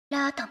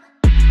アトム。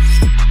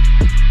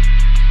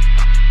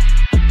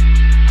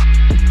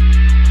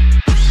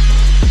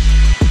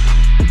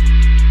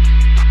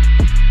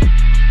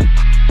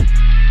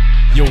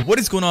 Yo, what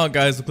is going on,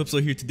 guys? The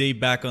Clipso here today,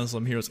 back on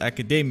Slum Heroes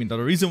Academia. Now,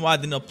 the reason why I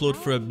didn't upload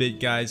for a bit,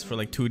 guys, for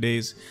like 2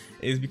 days,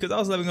 is because I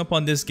was leveling up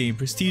on this game,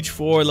 Prestige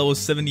 4, level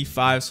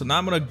 75, so now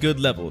I'm at a good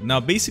level. Now,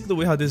 basically the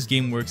way how this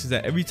game works is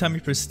that every time you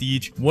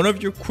Prestige, one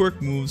of your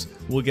Quirk moves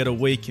will get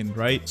awakened,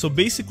 right? So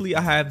basically, I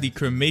have the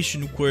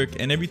Cremation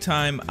Quirk, and every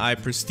time I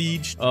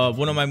Prestige,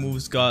 one of my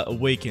moves got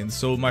awakened.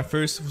 So my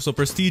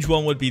Prestige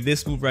 1 would be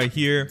this move right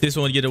here. This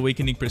one would get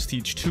awakening.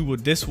 Prestige 2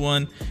 with this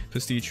one,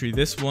 Prestige 3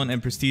 this one,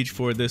 and Prestige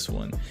 4 this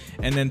one.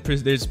 And then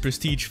there's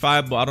Prestige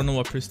 5, but I don't know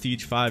what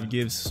Prestige 5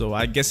 gives, so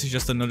I guess it's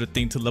just another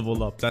thing to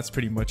level up. That's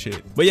pretty much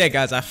it. But yeah,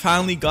 guys, I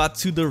finally got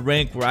to the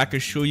rank where I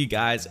could show you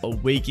guys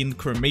Awakened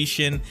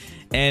Cremation.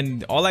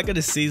 And all I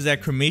gotta say is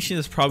that Cremation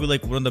is probably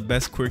like one of the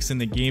best quirks in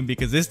the game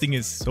because this thing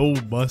is so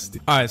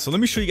busted. Alright, so let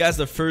me show you guys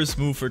the first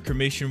move for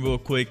Cremation real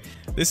quick.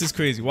 This is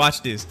crazy.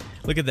 Watch this.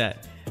 Look at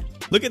that.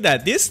 Look at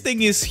that. This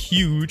thing is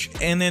huge.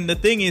 And then the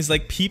thing is,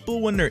 like,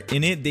 people when they're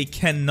in it, they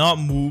cannot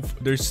move.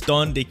 They're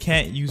stunned. They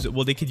can't use it.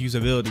 Well, they could use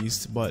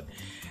abilities, but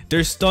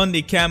they're stunned.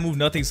 They can't move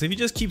nothing. So if you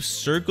just keep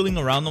circling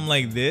around them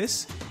like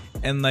this,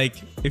 and like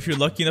if you're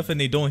lucky enough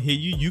and they don't hit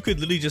you, you could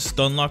literally just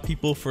stun lock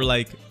people for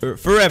like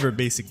forever,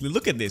 basically.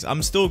 Look at this.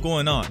 I'm still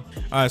going on. All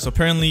right, so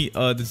apparently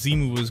the Z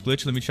move was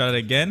glitched. Let me try that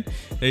again.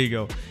 There you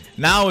go.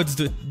 Now it's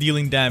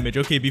dealing damage.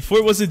 Okay, before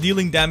it wasn't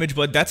dealing damage,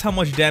 but that's how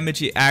much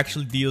damage it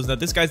actually deals. Now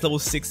this guy's level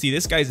 60.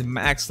 This guy's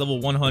max level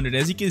 100.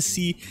 As you can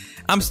see,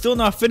 I'm still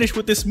not finished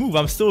with this move.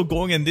 I'm still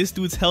going, and this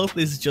dude's health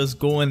is just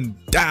going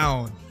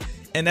down.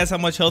 And that's how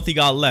much health he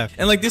got left.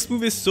 And like this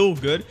move is so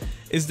good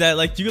is that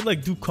like you could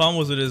like do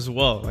combos with it as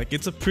well. Like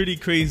it's a pretty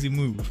crazy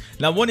move.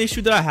 Now one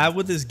issue that I have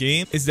with this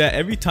game is that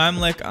every time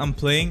like I'm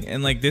playing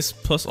and like this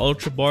plus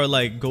ultra bar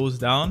like goes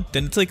down,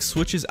 then it's like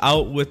switches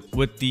out with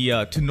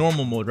the to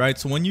normal mode, right?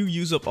 So when you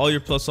use up all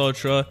your plus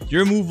ultra,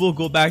 your move will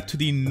go back to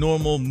the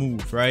normal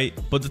move, right?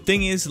 But the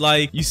thing is,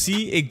 like, you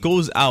see it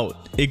goes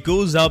out. It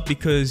goes out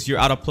because you're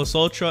out of plus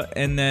ultra,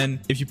 and then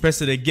if you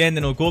press it again,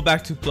 then it'll go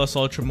back to plus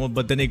ultra mode,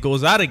 but then it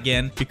goes out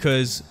again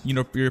because, you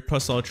know, your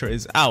plus ultra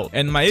is out.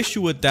 And my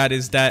issue with that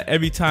is that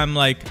every time,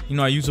 like, you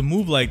know, I use a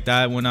move like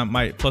that when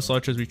my plus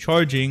ultra is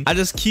recharging, I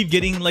just keep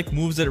getting like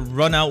moves that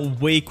run out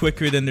way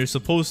quicker than they're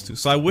supposed to.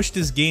 So I wish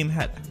this game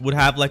would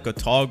have like a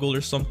toggle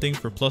or something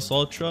for plus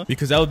ultra,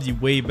 because that would be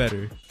way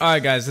better. All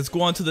right, guys, let's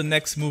go on to the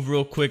next move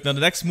real quick. Now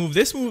the next move,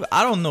 this move,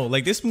 I don't know,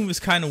 like this move is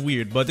kind of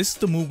weird, but this is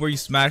the move where you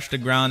smash the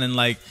ground and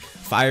like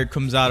fire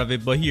comes out of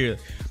it. But here,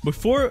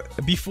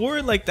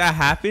 before like that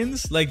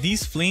happens, like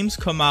these flames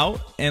come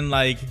out and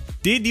like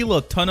they deal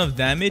a ton of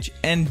damage,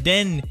 and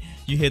then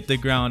you hit the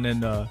ground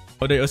and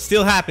but it's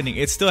still happening.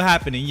 It's still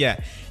happening. Yeah,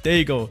 there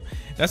you go.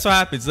 That's what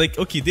happens. Like,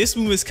 okay, this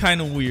move is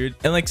kind of weird,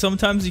 and like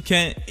sometimes you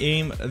can't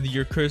aim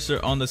your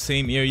cursor on the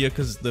same area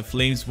because the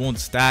flames won't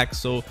stack.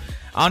 So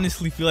I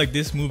honestly feel like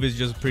this move is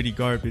just pretty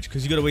garbage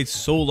because you gotta wait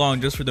so long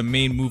just for the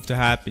main move to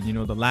happen, you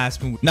know, the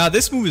last move. Now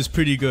this move is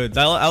pretty good.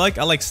 I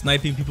like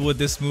sniping people with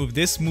this move.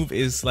 This move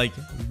is like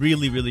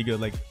really good.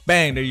 Like,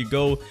 bang, there you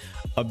go,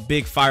 a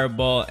big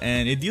fireball,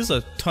 and it deals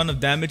a ton of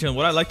damage. And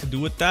what I like to do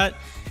with that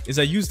is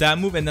I use that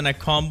move and then I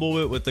combo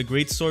it with the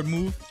great sword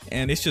move,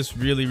 and it's just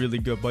really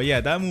good. But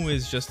yeah, that move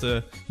is just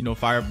a, you know,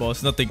 fireball.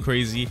 It's nothing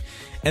crazy.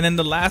 And then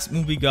the last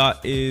move we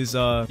got is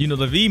you know,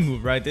 the V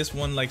move, right? This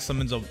one like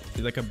summons a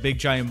big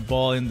giant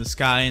ball in the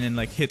sky and then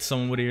like hits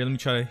someone with it. Let me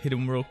try to hit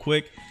him real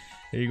quick.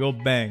 There you go,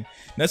 bang.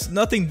 That's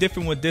nothing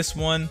different with this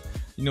one.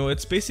 You know,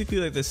 it's basically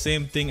like the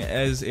same thing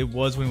as it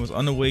was when it was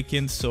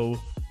unawakened. So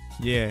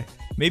yeah,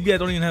 maybe I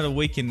don't even have to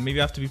awaken. Maybe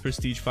I have to be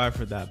Prestige 5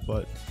 for that.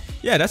 But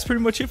yeah, that's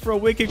pretty much it for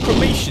Awakened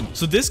Cremation.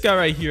 So this guy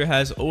right here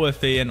has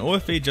OFA, and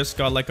OFA just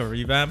got like a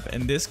revamp,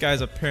 and this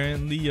guy's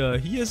apparently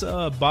he is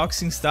a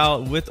boxing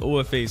style with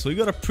OFA, so he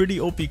got a pretty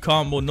OP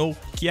combo, no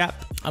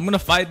cap. I'm gonna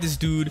fight this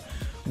dude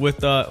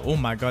with oh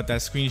my god,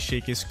 that screen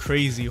shake is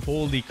crazy,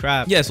 holy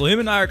crap. Yeah, so him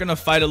and I are gonna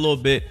fight a little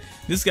bit.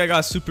 This guy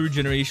got super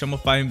regeneration. I'm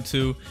gonna fight him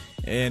too,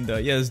 and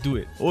yeah, let's do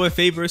it.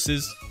 OFA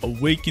versus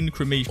Awakened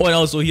Cremation. Oh, and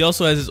also he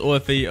also has his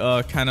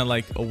OFA kind of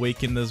like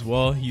awakened as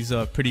well. He's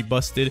pretty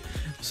busted.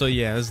 So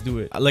yeah, let's do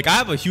it. Like, I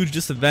have a huge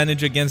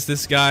disadvantage against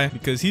this guy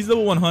because he's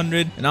level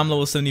 100 and I'm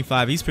level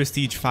 75. He's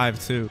Prestige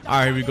 5 too. All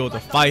right, here we go. The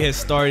fight has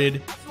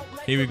started.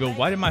 Here we go.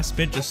 Why did my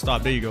sprint just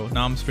stop? There you go.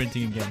 Now I'm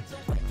sprinting again.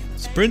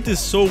 Sprint is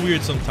so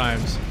weird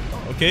sometimes.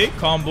 Okay,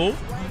 combo.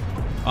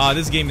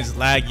 This game is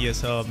laggy as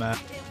hell, man.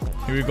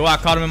 Here we go. I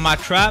caught him in my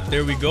trap.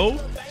 There we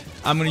go.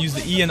 I'm gonna use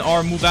the E and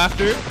R move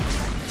after.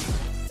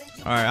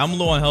 All right, I'm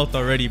low on health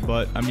already,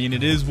 but I mean,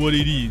 it is what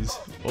it is.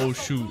 Oh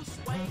shoot.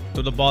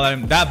 Throw the ball at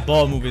him. That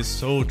ball move is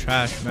so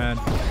trash, man.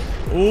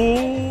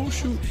 Oh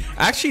shoot.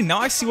 Actually, now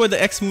I see why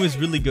the X move is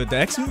really good. The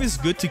X move is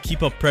good to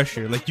keep up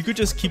pressure. Like, you could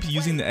just keep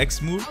using the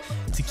X move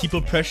to keep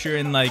up pressure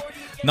and like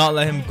not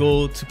let him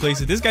go to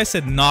places. This guy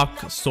said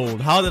knock sold.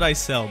 How did I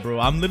sell, bro?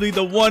 I'm literally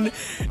the one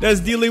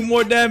that's dealing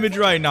more damage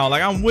right now.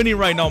 Like, I'm winning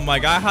right now, my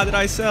guy. How did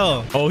I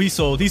sell? Oh, he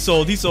sold.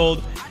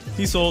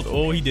 He sold.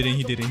 Oh, he didn't.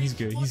 He didn't. He's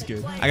good. He's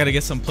good. I gotta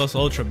get some plus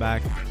ultra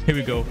back. Here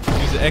we go.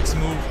 Use the X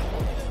move.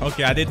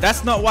 Okay, I did.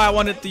 That's not why I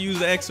wanted to use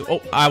the X.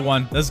 Oh, I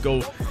won. Let's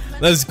go.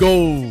 Let's go.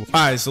 All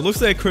right, so it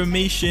looks like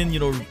Cremation, you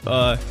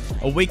know,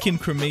 Awakened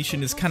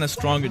Cremation is kind of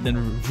stronger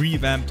than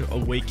Revamped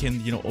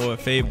Awakened, you know,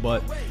 OFA.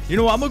 But you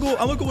know what? I'm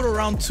gonna go with a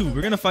round 2.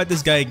 We're gonna fight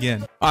this guy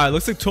again. All right,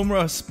 looks like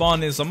Tomura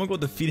spawned in, so I'm gonna go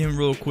defeat him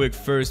real quick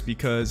first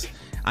because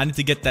I need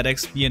to get that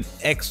XP and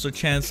extra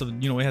chance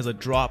of, you know, it has a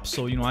drop.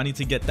 So you know, I need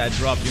to get that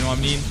drop. You know what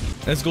I mean?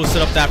 Let's go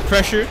set up that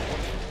pressure.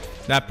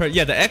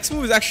 Yeah, the X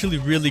move is actually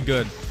really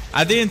good.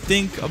 I didn't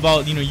think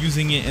about, you know,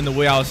 using it in the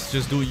way I was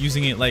just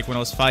using it like when I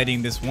was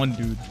fighting this one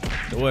dude,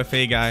 the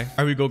OFA guy.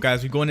 Here we go,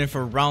 guys. We're going in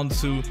for round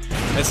 2.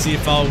 Let's see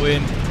if I'll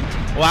win.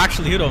 Oh, I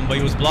actually hit him, but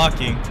he was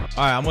blocking. All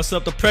right, I'm gonna set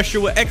up the pressure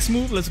with X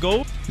move. Let's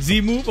go. Z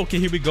move. Okay,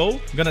 here we go.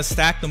 I'm gonna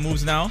stack the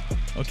moves now.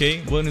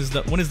 Okay, when is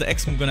the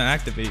X move gonna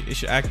activate? It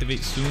should activate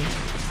soon.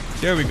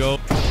 There we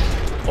go.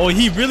 Oh,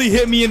 he really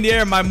hit me in the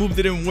air. My move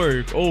didn't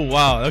work. Oh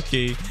wow.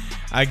 Okay,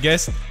 I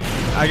guess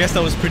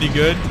that was pretty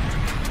good.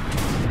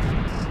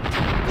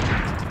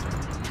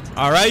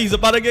 All right, he's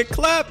about to get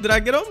clapped. Did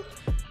I get him?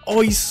 Oh,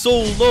 he's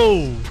so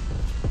low.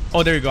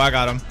 Oh, there you go. I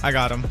got him. I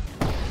got him.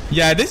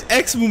 Yeah, this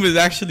X move is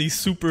actually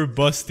super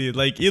busted.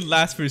 Like, it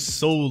lasts for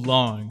so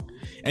long.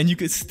 And you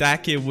could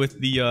stack it with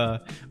the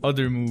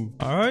other move.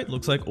 All right,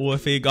 looks like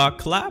OFA got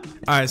clapped.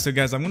 All right, so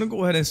guys, I'm gonna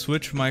go ahead and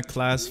switch my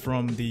class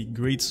from the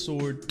great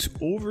sword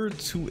over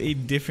to a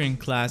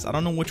different class. I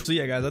don't know which. So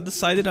yeah, guys, I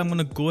decided I'm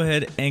gonna go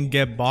ahead and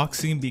get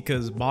boxing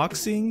because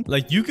boxing,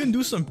 like, you can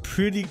do some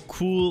pretty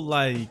cool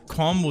like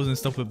combos and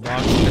stuff with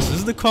boxing. This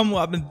is the combo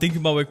I've been thinking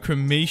about with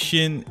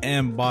Cremation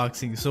and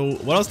boxing. So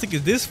what I was thinking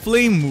is this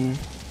flame move,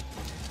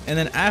 and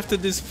then after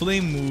this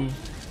flame move,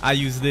 I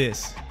use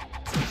this.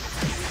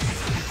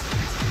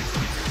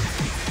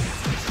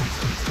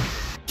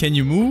 Can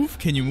you move?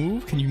 Can you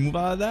move? Can you move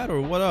out of that,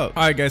 or what up?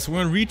 All right, guys, so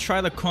we're gonna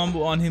retry the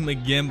combo on him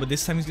again, but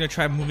this time he's gonna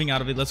try moving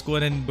out of it. Let's go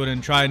ahead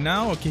and try it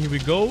now. Okay, here we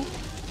go.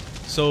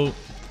 So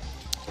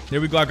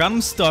there we go. I got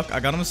him stuck. I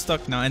got him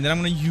stuck now, and then I'm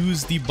gonna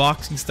use the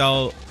boxing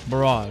style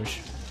barrage.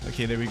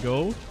 Okay, there we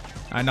go. All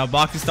right, now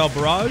boxing style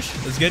barrage.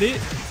 Let's get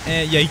it.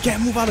 And yeah, he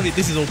can't move out of it.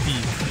 This is OP.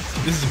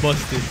 This is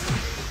busted.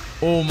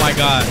 Oh my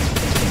god.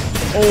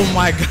 Oh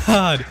my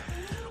god.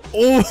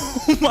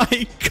 Oh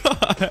my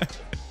god.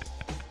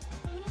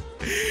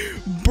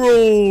 Bro.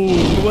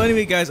 Well,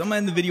 anyway, guys, I'm gonna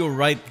end the video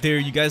right there.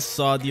 You guys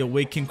saw the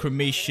Awakened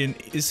Cremation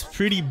is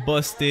pretty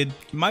busted.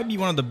 It might be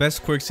one of the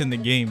best quirks in the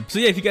game. So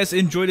yeah, if you guys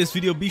enjoyed this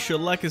video, be sure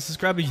to like and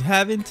subscribe if you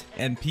haven't,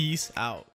 and peace out.